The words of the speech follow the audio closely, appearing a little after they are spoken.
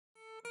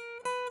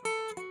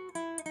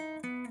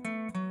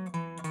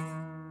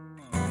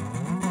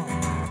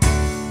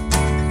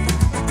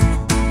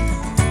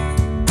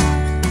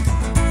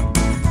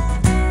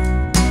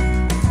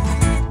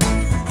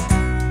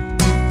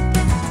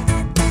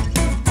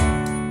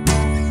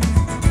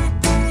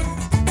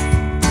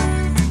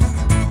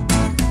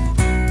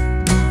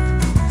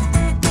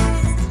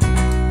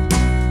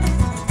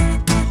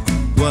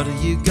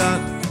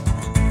gut,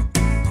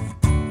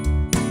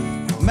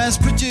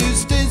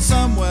 mass-produced in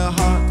somewhere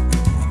hot.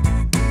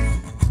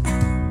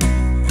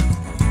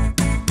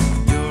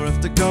 You'll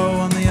have to go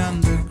on the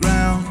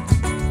underground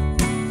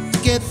to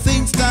get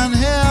things done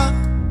here.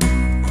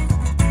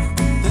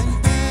 Then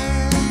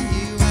there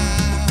you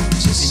are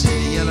to see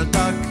the yellow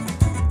duck,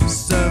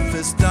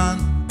 surface done.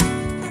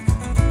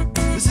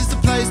 This is the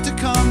place to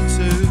come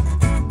to,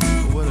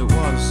 or what it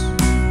was.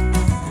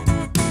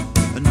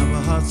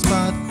 Another hot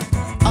spot,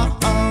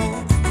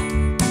 uh-oh,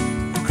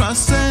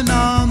 crossing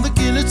on the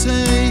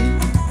guillotine.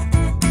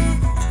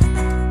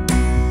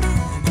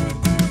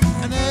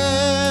 And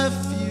if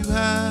you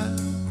had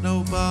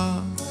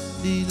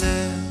nobody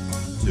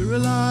left to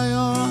rely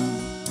on,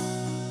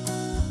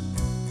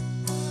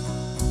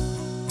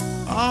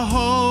 I'll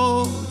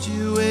hold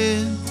you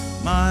in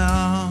my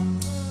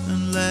arms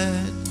and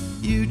let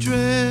you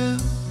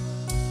drift.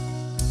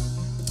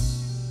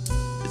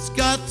 It's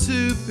got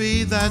to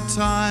be that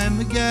time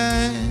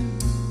again.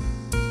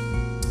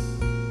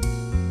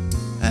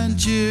 And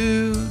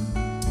June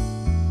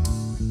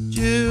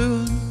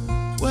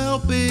will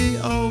be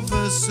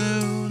over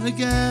soon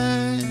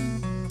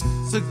again.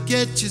 So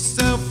get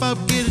yourself up,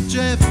 get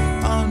adrift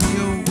on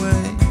your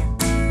way.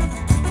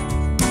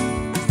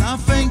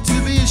 Nothing to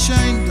be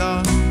ashamed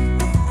of.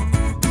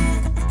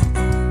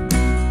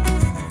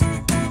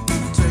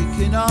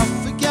 Taking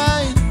off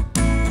again.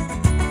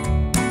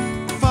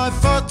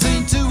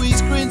 514 to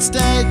East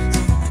Grinstead.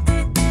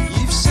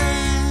 You've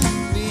sent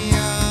me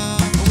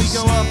up. We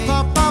go up,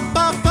 up, up,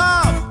 up,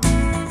 up.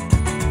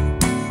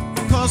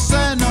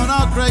 Coursing on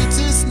our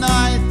greatest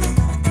nights.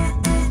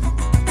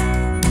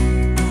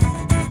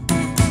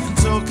 And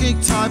talking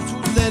types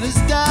will let us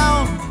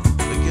down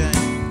again.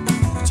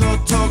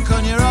 Talk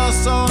on your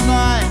ass all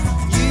night.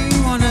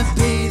 You wanna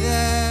be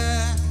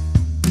there.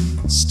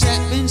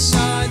 Step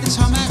inside the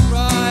tarmac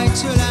ride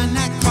to learn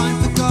that crime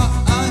forgot.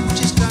 Oh,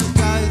 just don't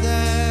go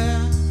there.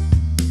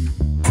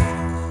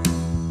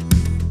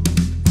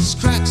 There's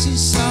cracks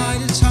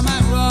inside the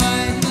tarmac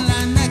ride and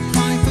learn that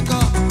crime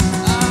forgot.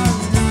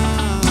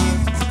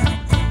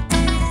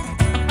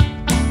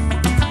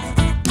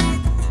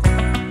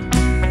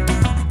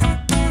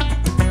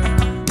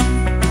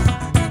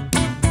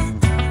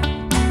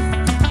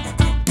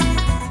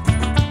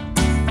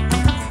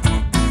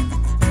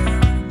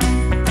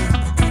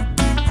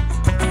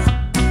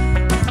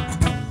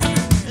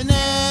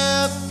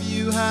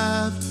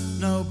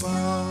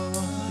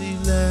 Nobody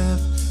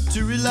left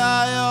to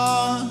rely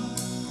on,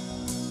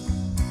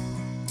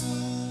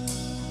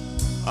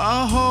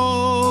 I'll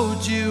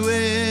hold you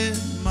in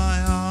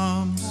my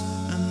arms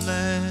and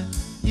let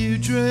you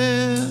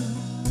drift.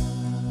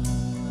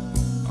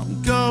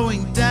 I'm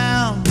going